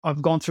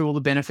I've gone through all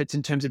the benefits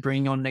in terms of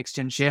bringing on next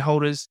gen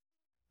shareholders,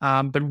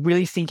 but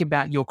really think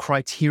about your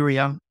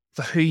criteria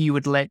for who you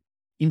would let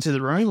into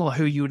the room or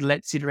who you would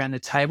let sit around the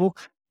table,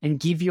 and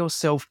give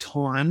yourself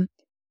time.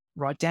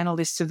 Write down a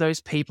list of those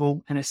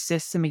people and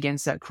assess them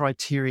against that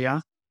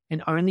criteria.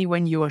 And only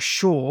when you are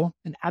sure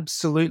and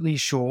absolutely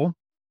sure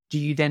do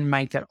you then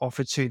make that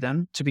offer to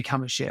them to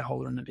become a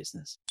shareholder in the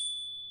business.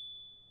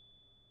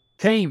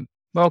 Team,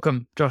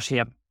 welcome. Josh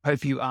here.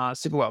 Hope you are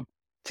super well.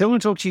 Today I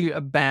want to talk to you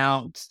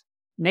about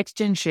next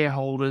gen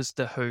shareholders,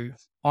 the who,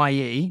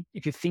 i.e.,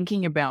 if you're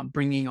thinking about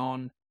bringing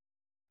on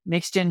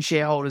next gen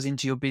shareholders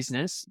into your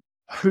business,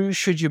 who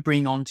should you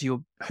bring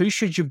into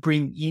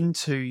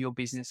your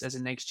business as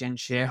a next gen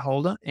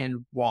shareholder,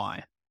 and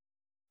why?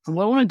 And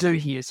what I want to do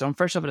here, so I'm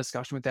fresh off a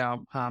discussion with our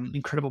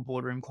incredible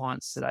boardroom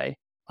clients today,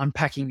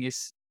 unpacking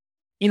this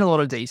in a lot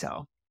of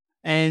detail.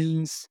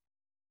 And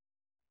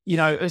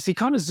as you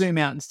kind of zoom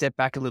out and step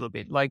back a little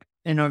bit,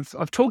 and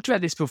I've talked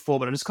about this before,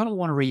 but I just kind of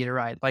want to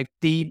reiterate,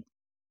 the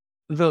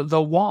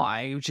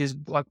why, which is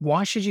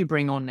why should you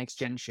bring on next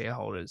gen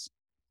shareholders?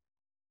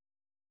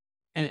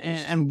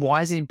 And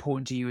why is it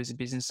important to you as a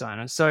business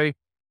owner? So,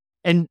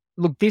 and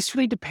look, this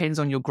really depends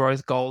on your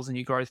growth goals and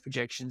your growth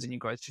projections and your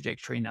growth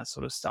trajectory and that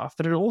sort of stuff.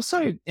 But it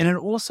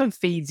also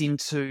feeds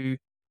into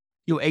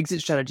your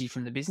exit strategy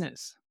from the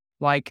business.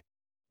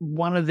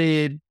 One of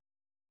the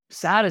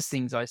saddest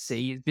things I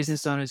see is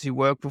business owners who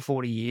work for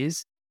 40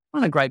 years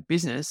on a great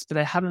business, but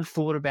they haven't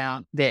thought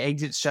about their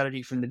exit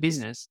strategy from the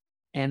business.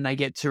 And they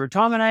get to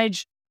retirement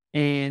age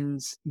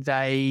and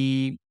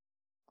they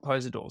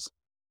close the doors.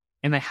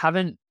 And they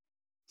haven't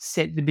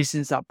set the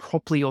business up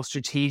properly or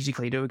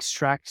strategically to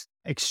extract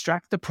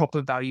the proper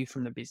value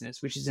from the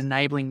business, which is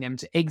enabling them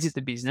to exit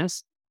the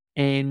business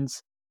and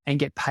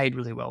get paid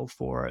really well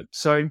for it.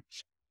 So,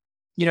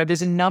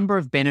 there's a number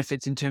of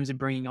benefits in terms of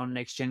bringing on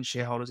next gen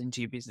shareholders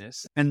into your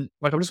business. And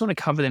I just want to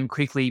cover them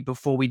quickly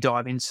before we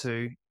dive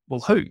into,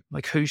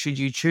 who should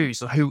you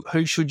choose, or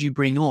who should you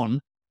bring on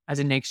as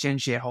a next gen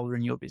shareholder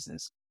in your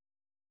business?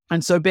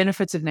 And so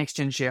benefits of next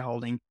gen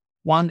shareholding.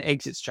 One,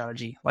 exit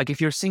strategy.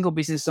 If you're a single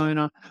business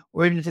owner,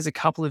 or even if there's a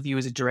couple of you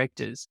as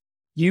directors,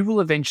 you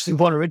will eventually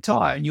want to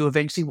retire and you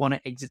eventually want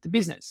to exit the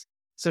business.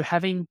 So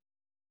having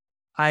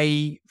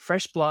a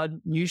fresh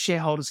blood, new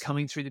shareholders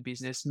coming through the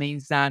business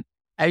means that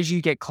as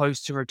you get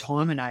close to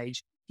retirement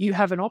age, you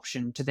have an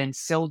option to then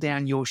sell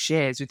down your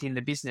shares within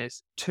the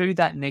business to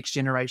that next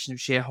generation of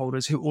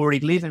shareholders who already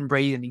live and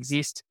breathe and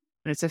exist.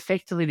 And it's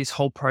effectively this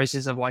whole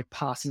process of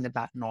passing the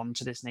baton on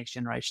to this next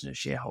generation of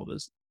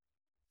shareholders.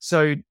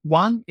 So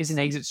one is an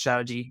exit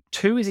strategy.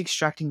 Two is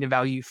extracting the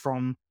value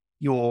from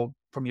your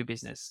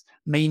business,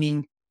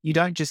 meaning you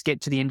don't just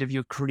get to the end of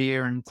your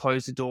career and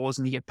close the doors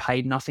and you get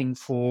paid nothing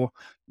for,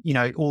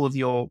 all of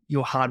your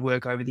hard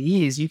work over the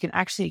years. You can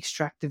actually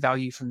extract the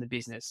value from the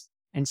business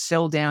and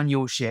sell down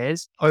your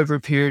shares over a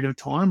period of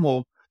time,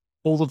 or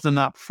all of them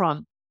up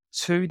front,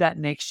 to that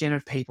next gen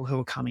of people who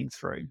are coming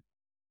through.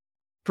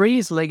 Three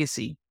is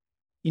legacy.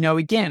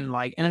 Again,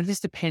 and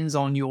this depends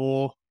on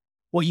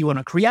what you want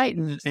to create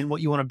and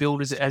what you want to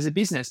build as a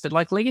business.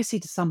 But legacy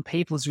to some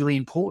people is really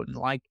important.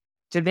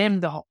 To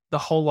them, the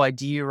whole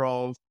idea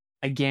of,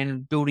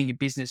 again, building a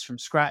business from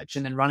scratch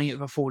and then running it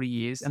for 40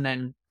 years and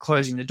then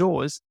closing the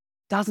doors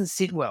doesn't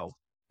sit well.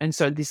 And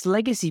so this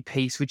legacy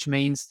piece, which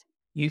means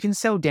you can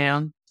sell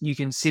down, you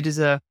can sit as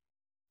a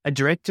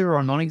director or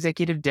a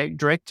non-executive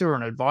director or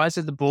an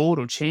advisor of the board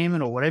or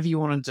chairman or whatever you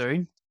want to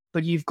do,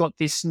 but you've got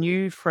this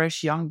new,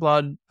 fresh, young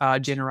blood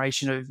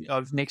generation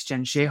of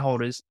next-gen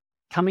shareholders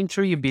coming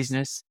through your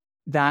business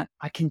that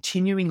are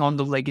continuing on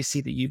the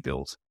legacy that you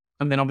built.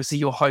 And then obviously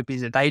your hope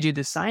is that they do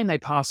the same. They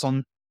pass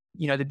on,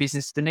 the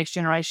business to the next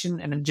generation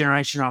and a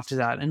generation after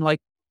that. And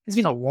there's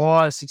been a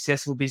lot of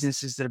successful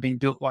businesses that have been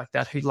built like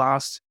that who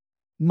last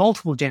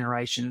multiple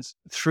generations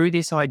through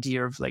this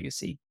idea of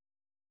legacy.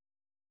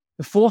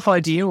 The fourth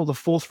idea, or the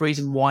fourth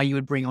reason why you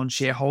would bring on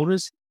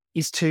shareholders,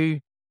 is to,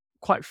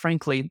 quite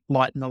frankly,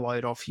 lighten the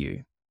load off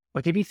you.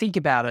 If you think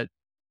about it,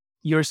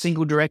 you're a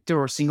single director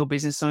or a single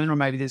business owner, or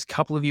maybe there's a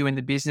couple of you in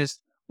the business,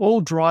 all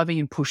driving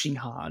and pushing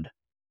hard.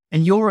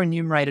 And you're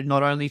remunerated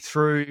not only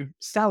through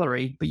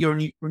salary, but you're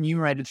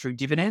remunerated through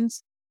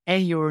dividends,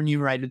 and you're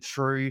remunerated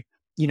through,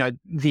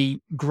 the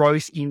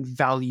growth in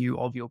value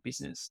of your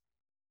business.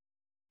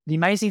 The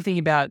amazing thing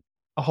about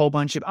a whole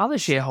bunch of other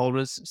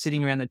shareholders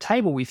sitting around the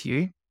table with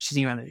you,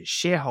 sitting around the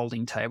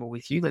shareholding table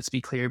with you, let's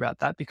be clear about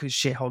that, because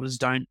shareholders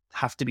don't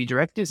have to be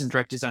directors and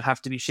directors don't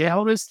have to be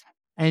shareholders,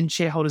 and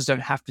shareholders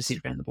don't have to sit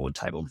around the board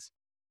table.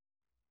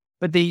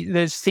 But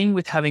the thing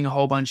with having a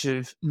whole bunch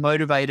of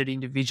motivated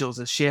individuals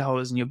as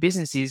shareholders in your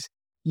business is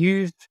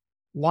you've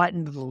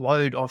lightened the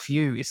load off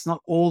you. It's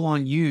not all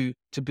on you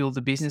to build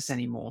the business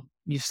anymore.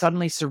 You've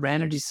suddenly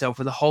surrounded yourself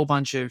with a whole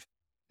bunch of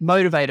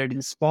motivated,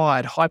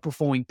 inspired,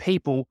 high-performing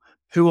people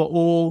who are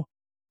all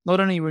not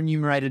only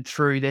remunerated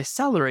through their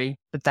salary,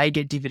 but they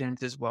get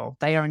dividends as well.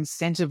 They are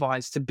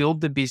incentivized to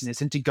build the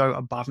business and to go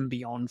above and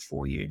beyond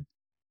for you.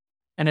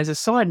 And as a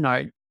side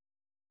note,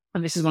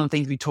 and this is one of the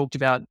things we talked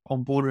about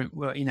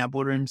in our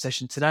boardroom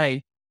session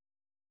today,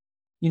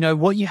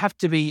 What you have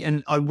to be,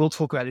 and I will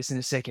talk about this in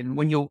a second,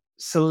 when you're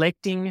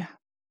selecting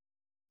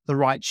the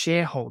right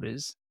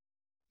shareholders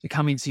to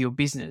come into your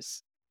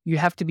business, you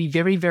have to be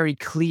very, very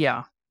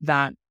clear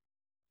that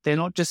they're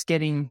not just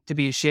getting to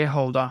be a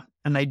shareholder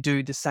and they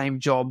do the same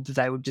job that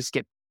they would just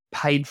get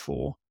paid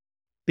for.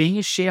 Being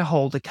a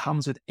shareholder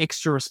comes with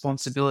extra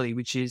responsibility,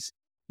 which is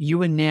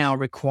you are now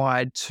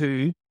required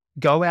to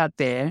go out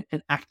there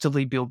and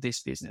actively build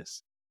this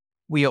business.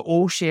 We are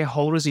all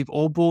shareholders. We've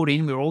all bought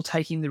in. We're all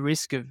taking the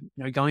risk of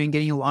going and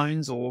getting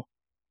loans or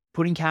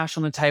putting cash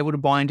on the table to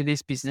buy into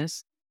this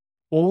business.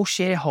 All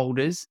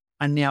shareholders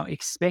are now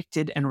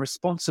expected and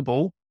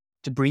responsible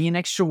to bring in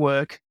extra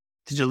work,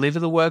 to deliver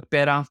the work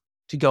better,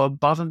 to go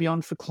above and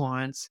beyond for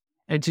clients,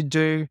 and to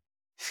do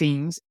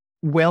things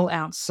well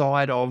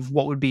outside of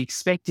what would be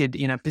expected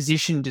in a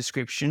position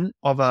description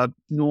of a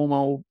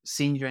normal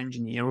senior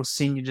engineer or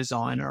senior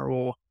designer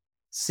or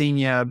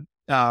senior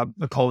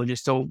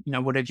ecologist or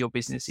whatever your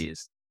business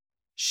is.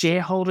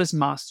 Shareholders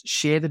must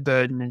share the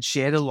burden and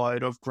share the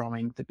load of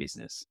growing the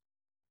business.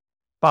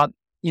 But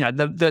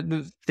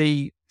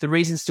the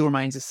reason still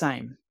remains the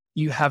same.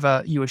 You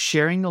are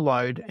sharing the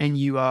load, and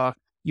you are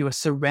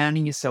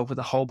surrounding yourself with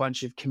a whole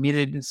bunch of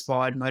committed,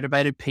 inspired,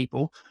 motivated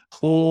people,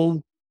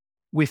 all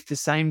with the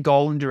same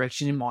goal and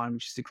direction in mind,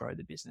 which is to grow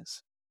the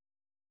business.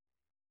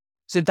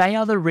 So they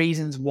are the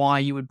reasons why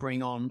you would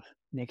bring on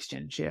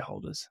next-gen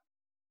shareholders.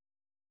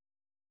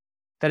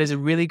 That is a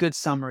really good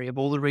summary of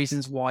all the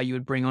reasons why you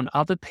would bring on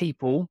other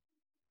people.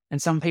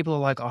 And some people are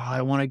like, oh,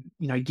 I want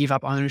to, give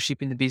up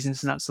ownership in the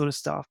business and that sort of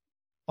stuff.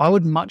 I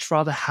would much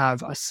rather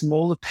have a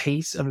smaller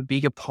piece of a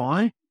bigger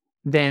pie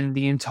than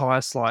the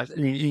entire slice,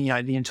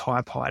 the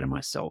entire pie to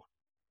myself.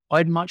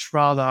 I'd much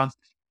rather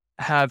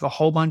have a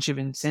whole bunch of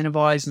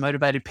incentivized,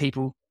 motivated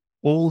people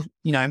all,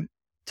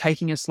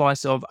 taking a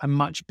slice of a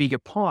much bigger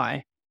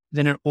pie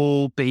than it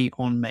all be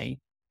on me.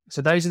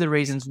 So those are the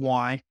reasons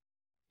why,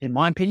 in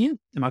my opinion,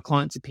 in my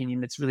client's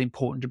opinion, it's really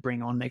important to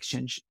bring on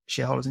next-gen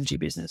shareholders into your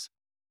business.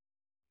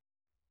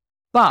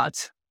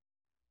 But,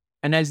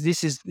 and as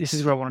this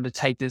is where I wanted to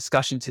take the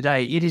discussion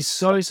today, it is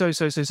so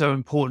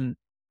important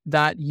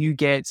that you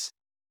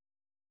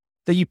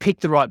pick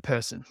the right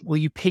person, or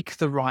you pick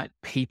the right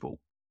people.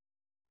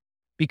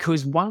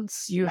 Because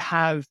once you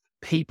have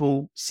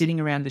people sitting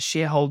around the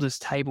shareholders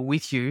table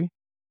with you,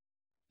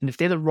 and if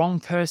they're the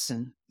wrong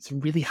person, it's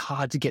really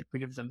hard to get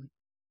rid of them.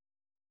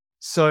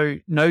 So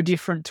no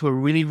different to a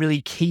really,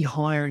 really key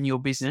hire in your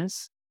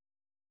business,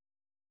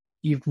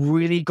 you've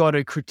really got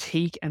to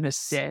critique and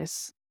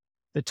assess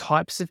the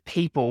types of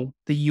people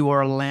that you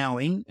are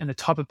allowing and the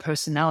type of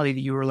personality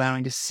that you're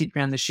allowing to sit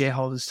around the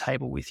shareholders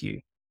table with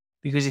you.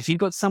 Because if you've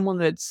got someone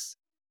that's,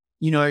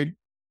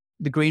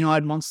 the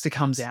green-eyed monster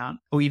comes out,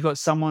 or you've got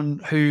someone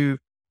who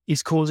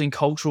is causing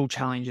cultural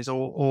challenges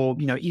or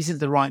isn't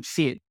the right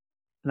fit,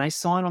 and they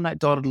sign on that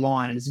dotted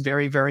line, and it's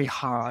very, very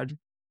hard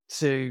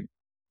to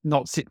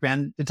not sit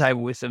around the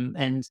table with them.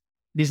 And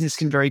business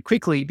can very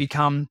quickly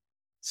become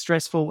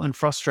stressful and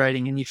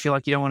frustrating, and you feel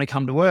like you don't want to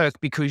come to work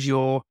because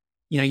you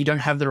don't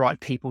have the right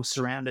people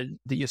that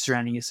you're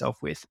surrounding yourself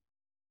with.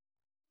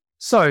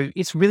 So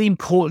it's really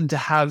important to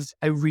have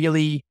a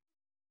really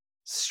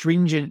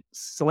stringent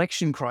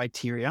selection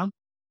criteria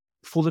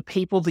for the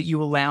people that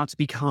you allow to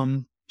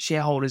become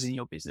shareholders in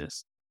your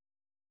business.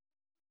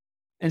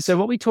 And so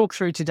what we talk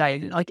through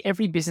today, like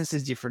every business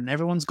is different.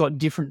 Everyone's got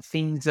different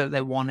things that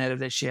they want out of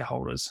their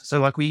shareholders. So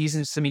like we're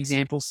using some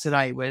examples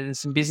today where there's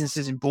some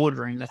businesses in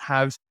Boardroom that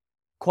have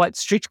quite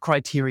strict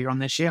criteria on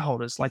their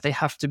shareholders. Like they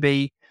have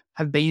to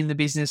have been in the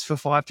business for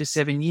 5 to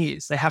 7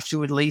 years. They have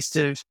to at least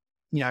have,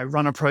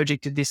 run a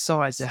project of this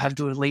size. They have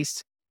to at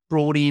least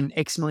brought in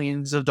X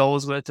millions of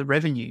dollars worth of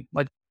revenue.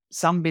 Like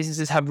some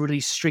businesses have really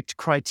strict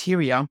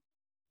criteria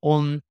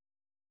on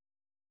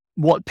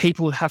what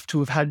people have to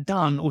have had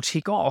done or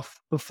tick off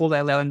before they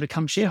allow them to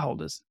become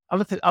shareholders.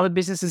 Other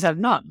businesses have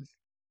none.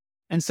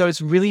 And so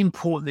it's really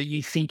important that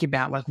you think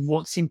about like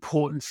what's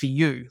important for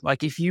you.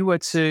 Like if you were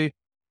to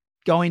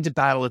go into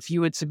battle, if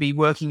you were to be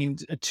working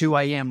at 2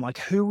 a.m., like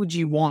who would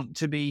you want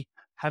to be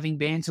having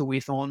banter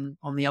with on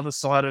the other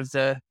side of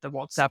the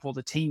WhatsApp or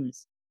the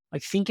Teams?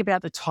 Like think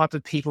about the type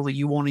of people that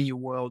you want in your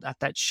world at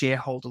that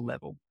shareholder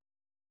level.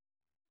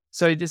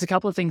 So there's a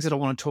couple of things that I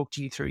want to talk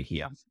to you through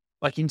here.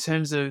 Like in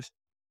terms of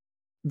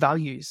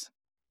values,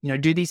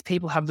 do these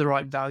people have the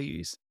right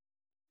values?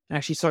 And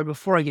actually, sorry,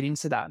 before I get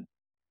into that,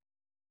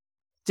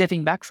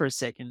 stepping back for a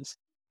second,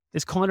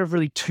 there's kind of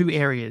really two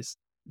areas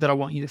that I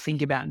want you to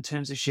think about in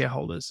terms of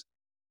shareholders.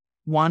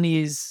 One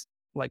is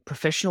like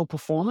professional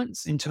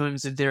performance in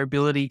terms of their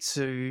ability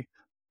to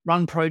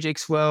run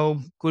projects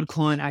well, good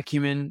client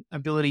acumen,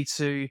 ability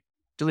to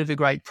deliver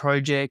great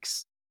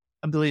projects,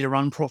 ability to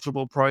run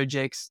profitable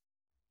projects.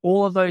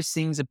 All of those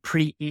things are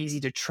pretty easy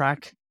to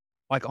track,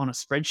 like on a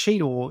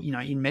spreadsheet or,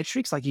 in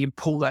metrics. Like you can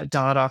pull that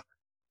data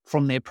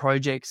from their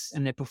projects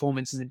and their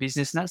performance in the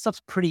business, and that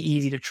stuff's pretty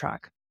easy to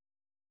track.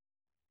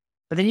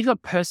 But then you've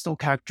got personal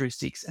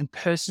characteristics and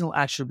personal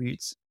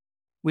attributes,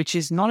 which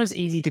is not as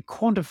easy to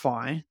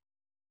quantify.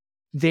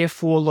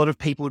 Therefore, a lot of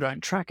people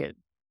don't track it.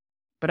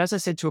 But as I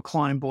said to a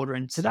client in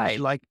Boardroom today,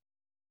 like,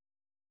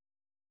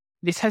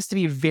 this has to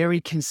be a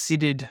very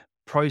considered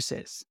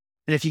process.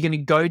 And if you're going to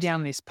go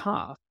down this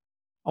path,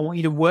 I want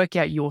you to work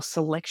out your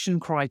selection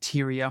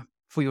criteria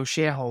for your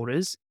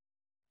shareholders,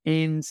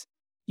 and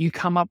you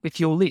come up with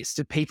your list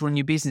of people in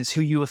your business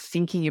who you are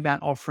thinking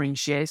about offering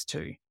shares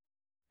to.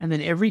 And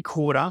then every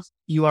quarter,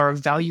 you are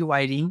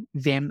evaluating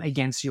them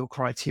against your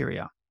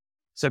criteria.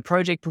 So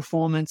project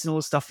performance and all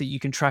the stuff that you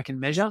can track and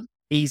measure,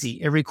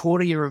 easy. Every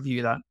quarter you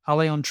review that. Are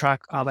they on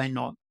track? Are they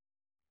not?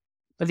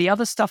 But the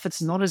other stuff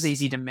that's not as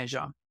easy to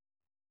measure,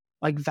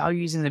 like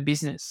values in the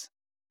business.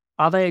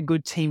 Are they a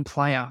good team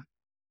player?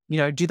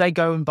 Do they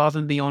go above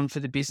and beyond for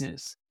the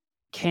business?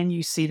 Can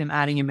you see them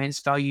adding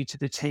immense value to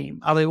the team?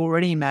 Are they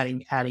already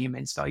adding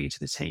immense value to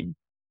the team?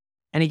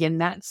 And again,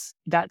 that's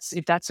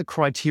if that's a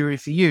criteria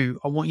for you,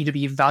 I want you to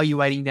be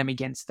evaluating them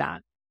against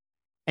that.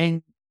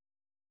 And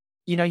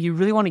you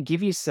really want to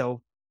give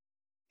yourself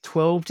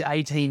 12 to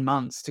 18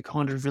 months to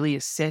kind of really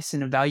assess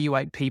and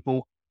evaluate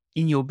people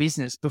in your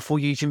business before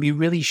you can be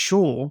really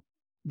sure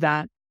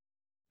that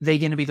they're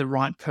going to be the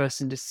right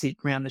person to sit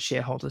around the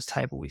shareholders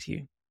table with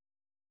you.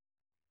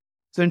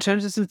 So in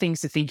terms of some things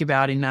to think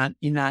about in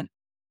that,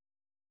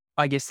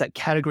 I guess, that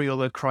category or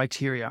the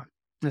criteria,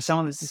 now some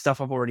of this is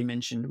stuff I've already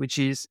mentioned, which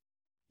is,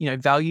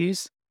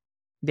 values,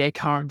 their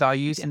current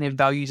values and their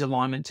values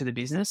alignment to the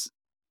business,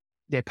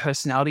 their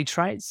personality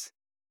traits,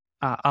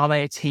 are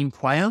they a team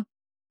player,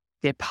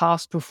 their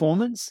past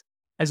performance,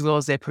 as well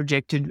as their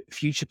projected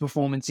future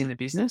performance in the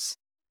business.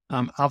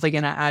 Are they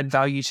going to add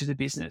value to the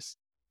business?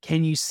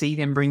 Can you see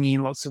them bringing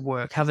in lots of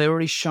work? Have they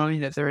already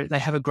shown that they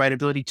have a great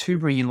ability to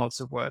bring in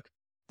lots of work?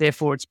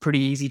 Therefore, it's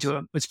pretty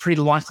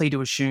likely to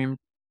assume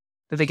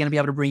that they're going to be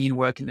able to bring in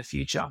work in the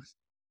future.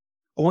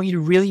 I want you to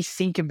really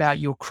think about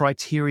your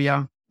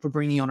criteria for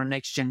bringing on a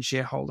next-gen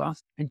shareholder,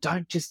 and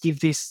don't just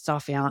give this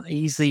stuff out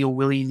easily or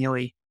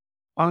willy-nilly.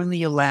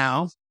 Only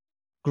allow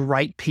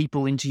great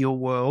people into your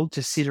world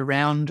to sit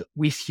around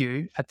with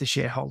you at the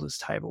shareholders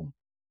table.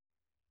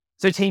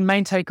 So team,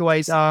 main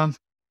takeaways are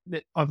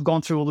that I've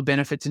gone through all the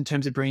benefits in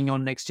terms of bringing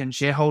on next-gen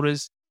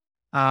shareholders,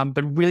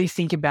 but really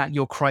think about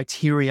your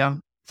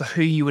criteria for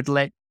who you would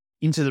let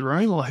into the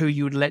room or who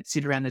you would let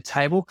sit around the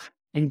table,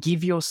 and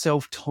give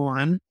yourself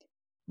time.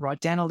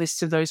 Write down a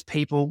list of those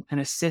people and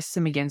assess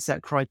them against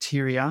that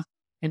criteria.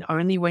 And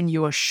only when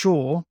you are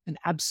sure and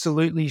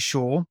absolutely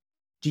sure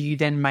do you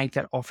then make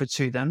that offer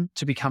to them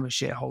to become a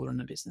shareholder in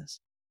the business.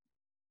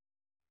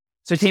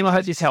 So team, I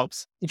hope this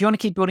helps. If you want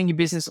to keep building your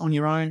business on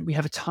your own, we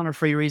have a ton of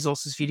free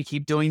resources for you to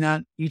keep doing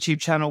that. YouTube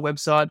channel,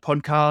 website,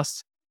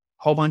 podcast,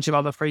 whole bunch of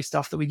other free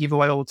stuff that we give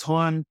away all the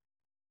time.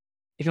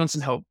 If you want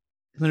some help,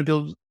 if you want to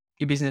build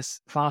your business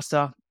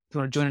faster, if you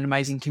want to join an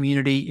amazing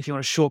community, if you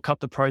want to shortcut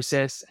the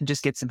process and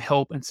just get some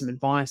help and some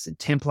advice and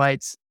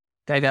templates,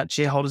 gave out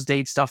shareholders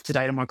deed stuff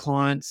today to my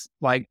clients.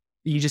 Like,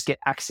 you just get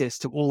access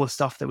to all the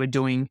stuff that we're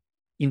doing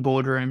in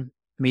Boardroom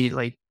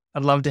immediately.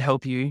 I'd love to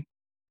help you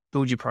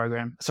build your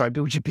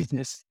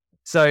business.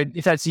 So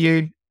if that's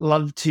you,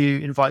 love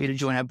to invite you to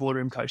join our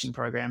Boardroom coaching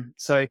program.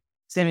 So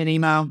send me an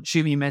email,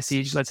 shoot me a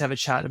message. Let's have a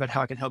chat about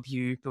how I can help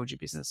you build your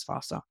business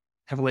faster.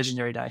 Have a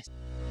legendary day.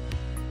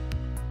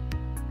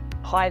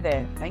 Hi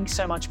there. Thanks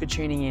so much for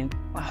tuning in.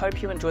 I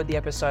hope you enjoyed the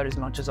episode as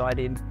much as I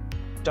did.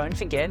 Don't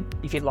forget,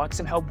 if you'd like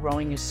some help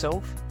growing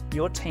yourself,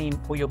 your team,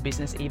 or your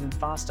business even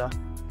faster,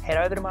 head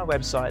over to my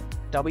website,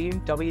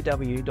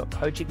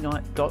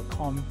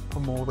 www.coachignite.com, for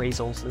more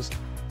resources.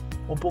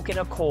 Or book in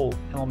a call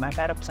and we'll map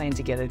out a plan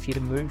together for you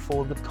to move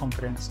forward with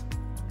confidence.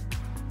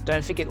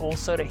 Don't forget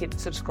also to hit the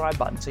subscribe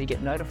button so you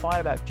get notified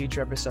about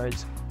future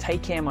episodes.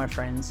 Take care, my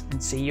friends,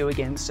 and see you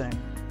again soon.